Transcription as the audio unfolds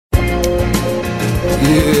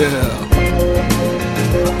Yeah.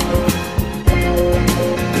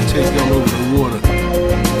 Take y'all over the water.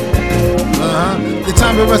 The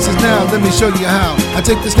time of us is now, let me show you how. I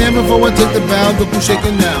take the stand before I take the bow. Look who's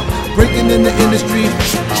shaking now. Breaking in the industry.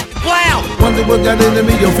 Wow! Wonder what got into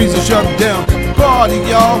me, your feet are shut down. Party,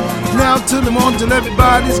 y'all. Now till the morning, till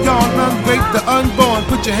everybody's gone. Unbreak the unborn.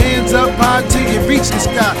 Put your hands up high till you reach the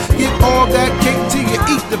sky. Get all that cake till you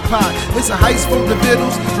eat the pie. It's a heist for the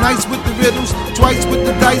vittles, nice with the riddles, twice with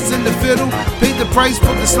the dice and the fiddle. Pay the price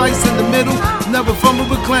for the slice in the middle. Never fumble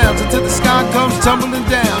with clowns until the sky comes tumbling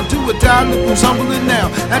down. To a die, look who's humbling now.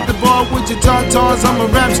 At the bar with your tartars, I'm a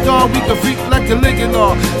rap star. We can freak like a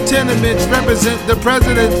Caligula. Tenements represent the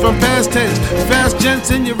presidents from past tense. Fast gents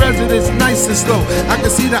in your residence, nice and slow. I can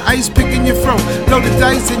see the ice picking your throat. Load the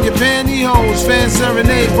dice in your pantyhose. Fan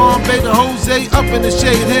serenade, Bombay to Jose. Up in the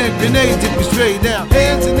shade, hand grenades if you straight down.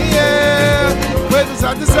 Hands in the air, wave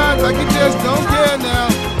side to side like you just don't care now.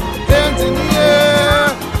 Hands in the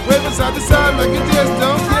air, wave side to side like you just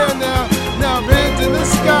don't care now. Now hands in the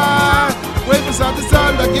sky, wave side to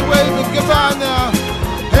side like you're waving goodbye now.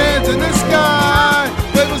 Hands in the sky,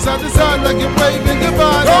 wave side to side like you're waving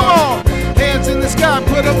goodbye now. Come on! Hands in the sky,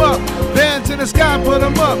 put them up. Bands in the sky, put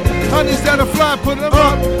them up. Honeys that'll fly, put them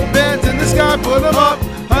up. Bands in the sky, put them up.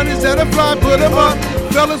 Honeys that'll fly, put them up.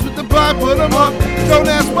 Fellas with the pie, put them up. Don't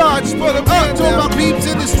ask why, just put them up. To all my peeps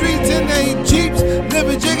in the streets and they ain't cheaps.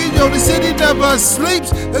 Living jiggy, yo, the city never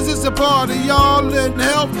sleeps. This is a party, y'all, and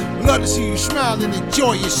help. Love to see you smile and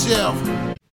enjoy yourself.